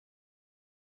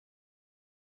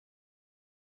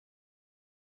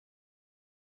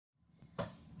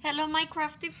Hello my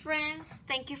crafty friends,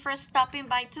 thank you for stopping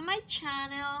by to my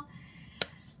channel.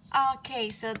 Okay,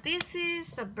 so this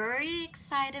is a very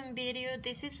exciting video.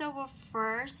 This is our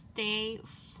first day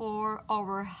for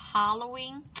our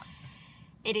Halloween.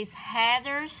 It is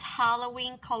Heather's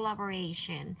Halloween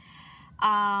collaboration.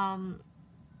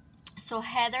 So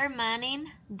Heather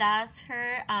Manning, that's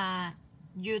her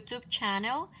YouTube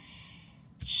channel.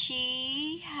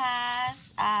 She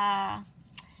has a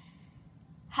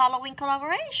Halloween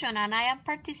collaboration and I am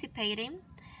participating,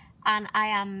 and I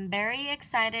am very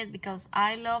excited because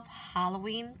I love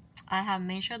Halloween. I have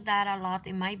mentioned that a lot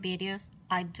in my videos.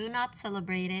 I do not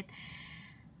celebrate it.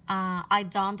 I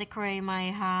don't decorate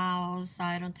my house.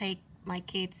 I don't take my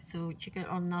kids to chicken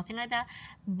or nothing like that,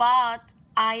 but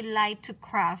I like to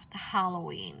craft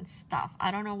Halloween stuff. I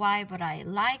don't know why, but I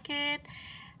like it.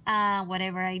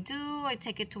 Whatever I do, I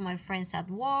take it to my friends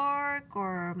at work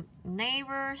or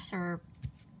neighbors, or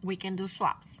we can do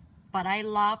swaps. But I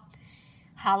love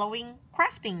Halloween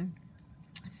crafting.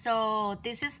 So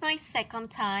this is my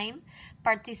second time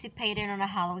participating on a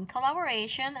Halloween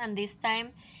collaboration, and this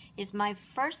time is my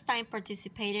first time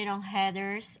participating on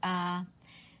Heather's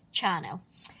channel.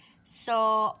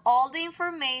 So all the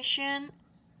information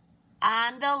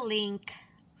and the link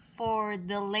for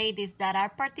the ladies that are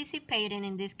participating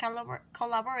in this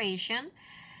collaboration,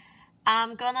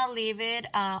 I'm gonna leave it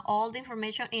all the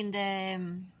information in the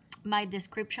my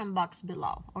description box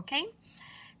below. Okay,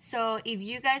 so if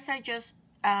you guys are just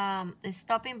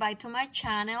stopping by to my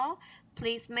channel,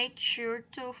 please make sure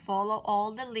to follow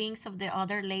all the links of the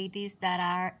other ladies that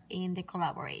are in the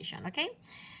collaboration. Okay,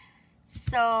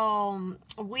 so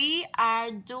we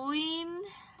are doing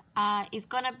it's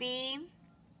gonna be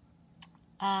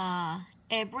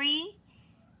every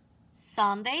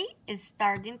Sunday, is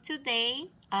starting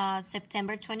today,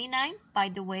 September 29th. By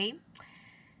the way,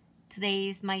 today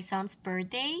is my son's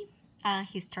birthday.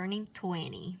 He's turning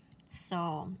 20.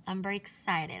 So I'm very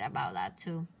excited about that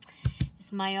too.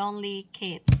 It's my only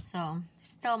kid, so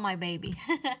still my baby.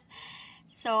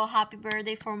 So happy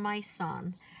birthday for my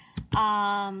son.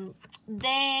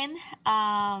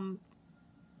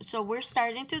 So we're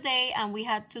starting today, and we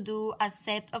had to do a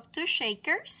set of 2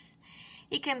 shakers.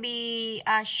 It can be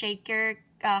a shaker,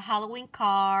 a Halloween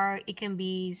card. It can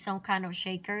be some kind of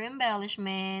shaker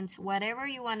embellishments, whatever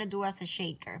you want to do as a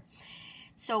shaker.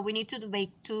 So we need to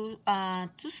make two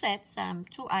sets,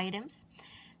 2 items.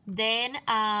 Then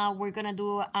we're gonna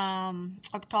do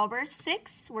October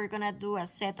 6th. We're gonna do a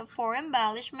set of 4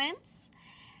 embellishments.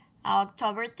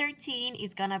 October 13th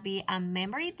is gonna be a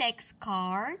memory decks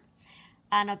card.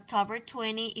 And October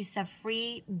 20 is a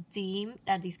free theme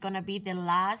that is going to be the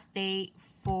last day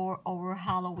for our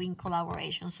Halloween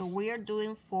collaboration. So we are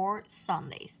doing 4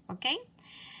 Sundays, okay?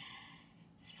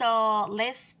 So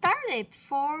let's start it.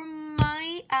 For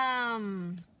my,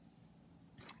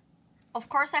 of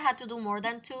course I had to do more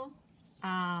than 2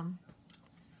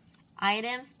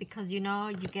 items, because you know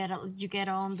you get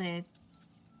on the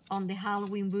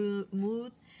Halloween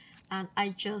mood, and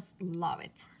I just love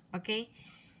it, okay?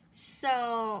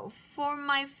 So for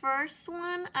my first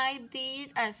one, I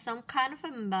did some kind of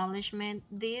embellishment.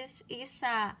 This is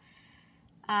a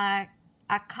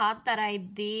cut that I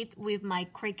did with my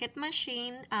Cricut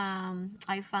machine.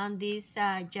 I found this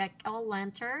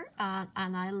jack-o'-lantern,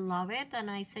 and I love it. And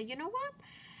I said, you know what?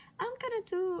 I'm gonna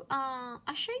do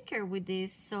a shaker with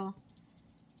this. So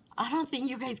I don't think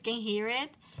you guys can hear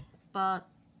it, but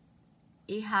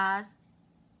it has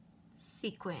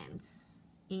sequins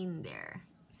in there.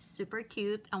 Super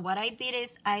cute. And what I did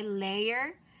is I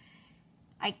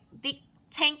did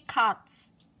 10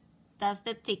 cuts. That's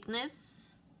the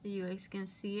thickness. You guys can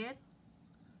see it.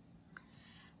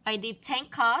 I did 10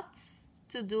 cuts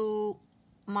to do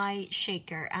my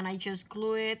shaker, and I just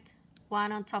glue it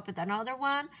one on top of another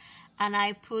one, and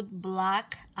I put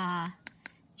black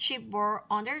chipboard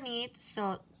underneath.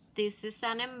 So this is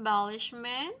an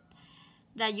embellishment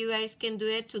that you guys can do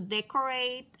it to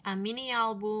decorate a mini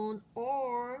album,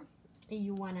 or if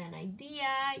you want an idea,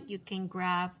 you can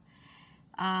grab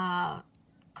a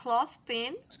cloth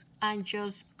pin and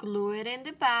just glue it in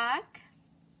the back.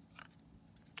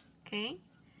 Okay,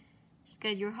 just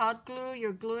get your hot glue,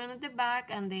 you're gluing it in the back,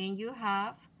 and then you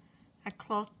have a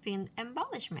cloth pin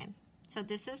embellishment. So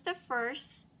this is the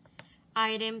first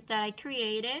item that I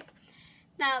created.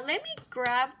 Now let me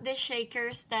grab the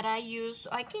shakers that I use so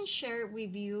I can share it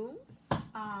with you.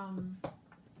 I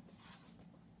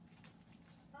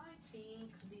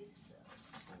think this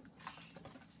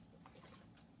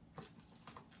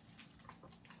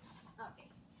okay.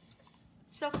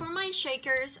 So for my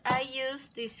shakers, I use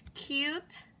this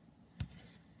cute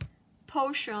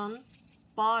potion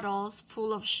bottles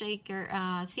full of shaker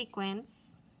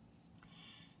sequins.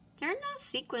 They're not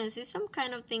sequins, it's some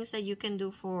kind of things that you can do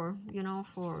for, you know,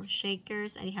 for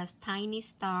shakers. And it has tiny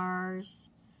stars.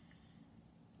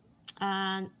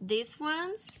 And these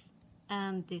ones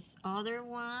and this other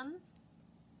one,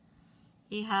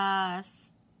 it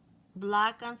has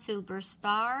black and silver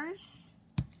stars.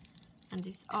 And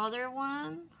this other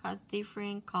one has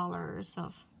different colors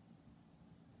of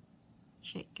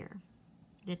shaker,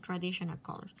 the traditional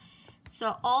colors.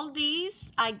 So all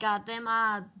these, I got them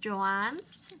at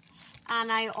Joann's. And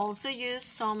I also used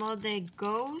some of the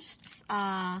ghosts,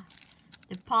 the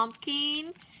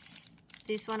pumpkins.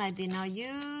 This one I did not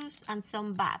use, and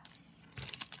some bats.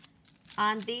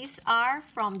 And these are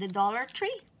from the Dollar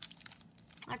Tree.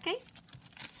 Okay.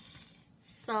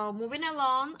 So moving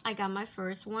along, I got my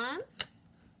first one.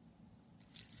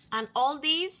 And all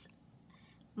these,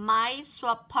 my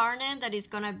swap partner that is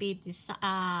gonna be this,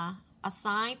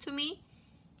 assigned to me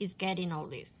is getting all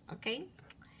this. Okay.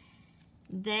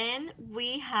 Then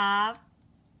we have,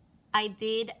 I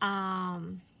did,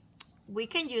 we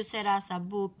can use it as a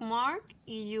bookmark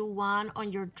if you want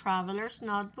on your traveler's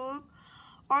notebook,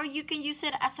 or you can use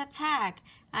it as a tag,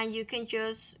 and you can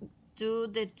just do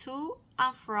the to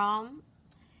and from.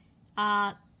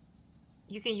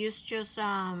 You can use just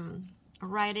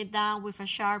write it down with a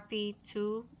Sharpie,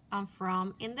 to and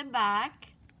from in the back.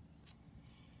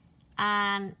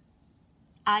 And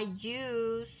I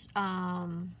use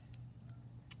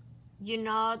you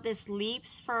know, the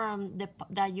sleeves from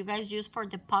that you guys use for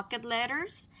the pocket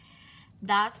letters.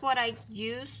 That's what I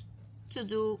use to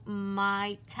do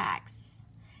my tags.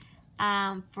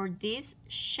 For this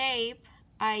shape,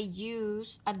 I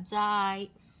use a die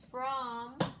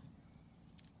from,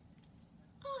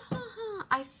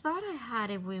 I thought I had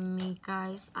it with me,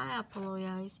 guys. I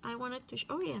apologize. I wanted to,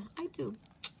 oh yeah, I do.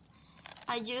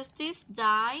 I use this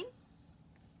die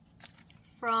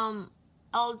from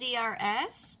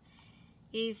LDRS.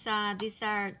 These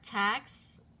are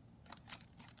tags,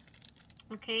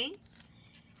 okay?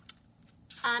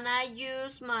 And I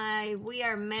use my We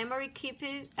Are Memory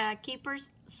Keepers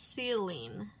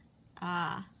sealing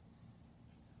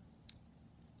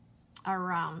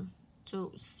around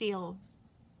to seal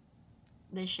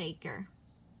the shaker,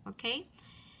 okay?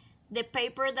 The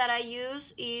paper that I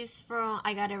use is from,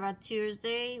 I got it on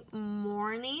Tuesday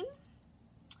morning.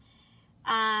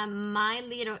 My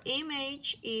little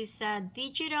image is a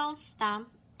digital stamp,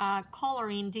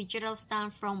 coloring digital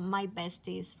stamp from My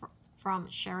Besties from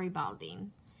Sherry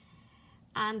Balding.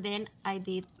 And then I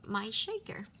did my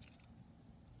shaker.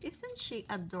 Isn't she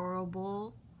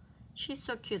adorable? She's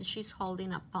so cute. She's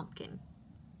holding a pumpkin.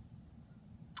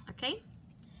 Okay.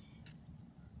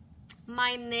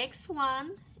 My next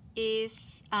one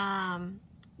is,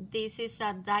 this is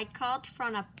a die cut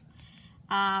from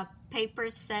a paper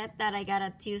set that I got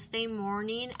a Tuesday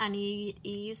morning, and it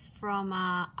is from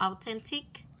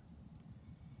Authentic.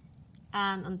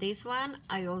 And on this one,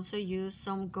 I also use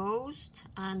some ghost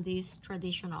and these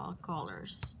traditional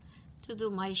colors to do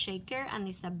my shaker, and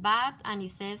it's a bat, and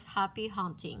it says Happy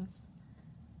Huntings.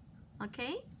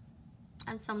 Okay,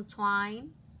 and some twine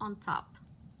on top.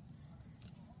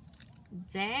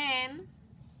 Then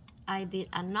I did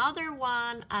another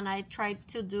one, and I tried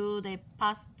to do the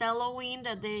pasteloing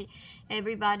that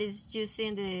everybody's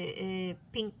using, the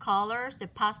pink colors, the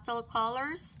pastel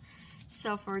colors.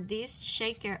 So for this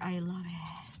shaker, I love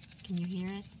it. Can you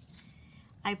hear it?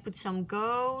 I put some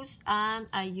ghosts, and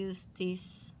I use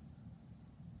this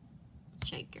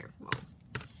shaker. Whoa.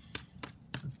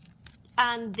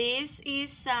 And this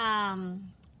is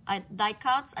die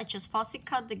cuts. I just fussy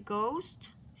cut the ghost.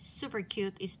 Super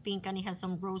cute. It's pink, and it has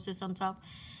some roses on top,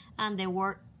 and the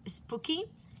word spooky.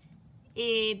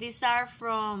 These are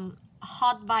from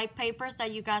Hot Buy papers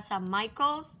that you guys at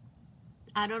Michael's.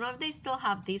 I don't know if they still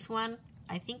have this one.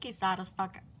 I think it's out of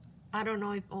stock. I don't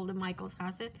know if all the Michael's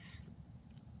has it,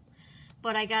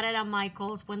 but I got it at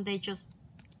Michael's when they just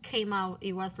came out.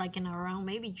 It was like in around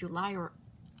maybe July or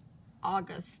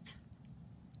August.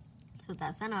 So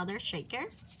that's another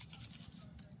shaker.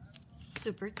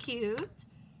 Super cute.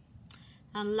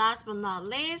 And last but not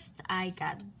least, I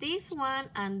got this one,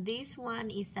 and this one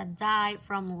is a die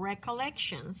from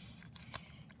Recollections.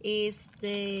 It's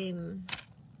the,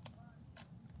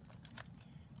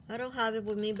 I don't have it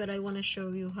with me, but I want to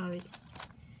show you how it is.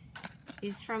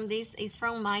 It's from this, it's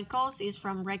from Michael's, it's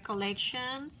from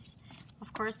Recollections.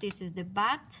 Of course, this is the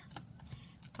bat,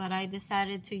 but I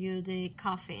decided to use the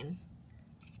coffin.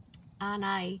 And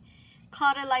I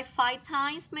cut it like 5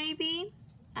 times maybe,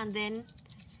 and then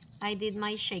I did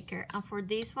my shaker. And for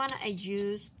this one, I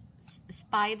used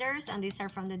spiders, and these are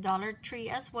from the Dollar Tree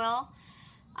as well.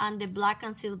 and the black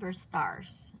and silver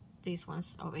stars. These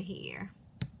ones over here.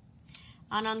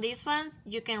 And on this one,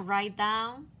 you can write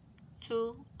down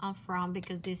to and from,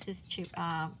 because this is cheap.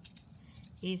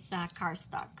 Is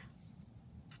cardstock.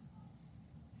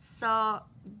 So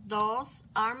those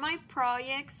are my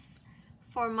projects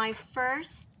for my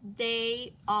first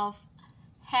day of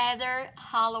Heather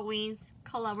Halloween's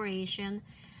collaboration.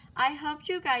 I hope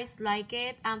you guys like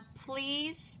it, and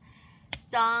please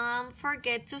don't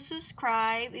forget to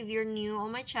subscribe if you're new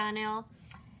on my channel.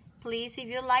 Please, if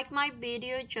you like my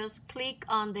video, just click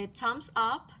on the thumbs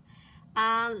up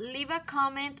and leave a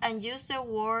comment and use the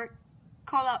word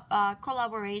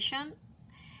collaboration.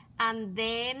 And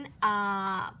then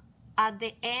at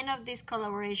the end of this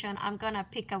collaboration, I'm gonna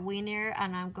pick a winner,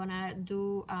 and I'm gonna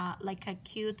do like a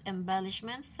cute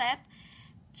embellishment set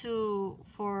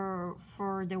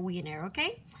for the winner.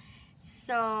 Okay,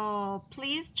 so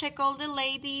please check all the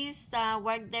ladies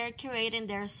what they're creating.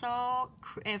 They're so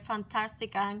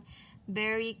fantastic and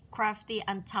very crafty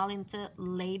and talented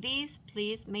ladies.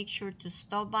 Please make sure to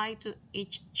stop by to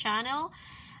each channel.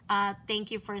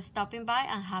 Thank you for stopping by,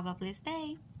 and have a blessed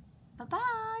day. Bye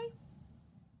bye.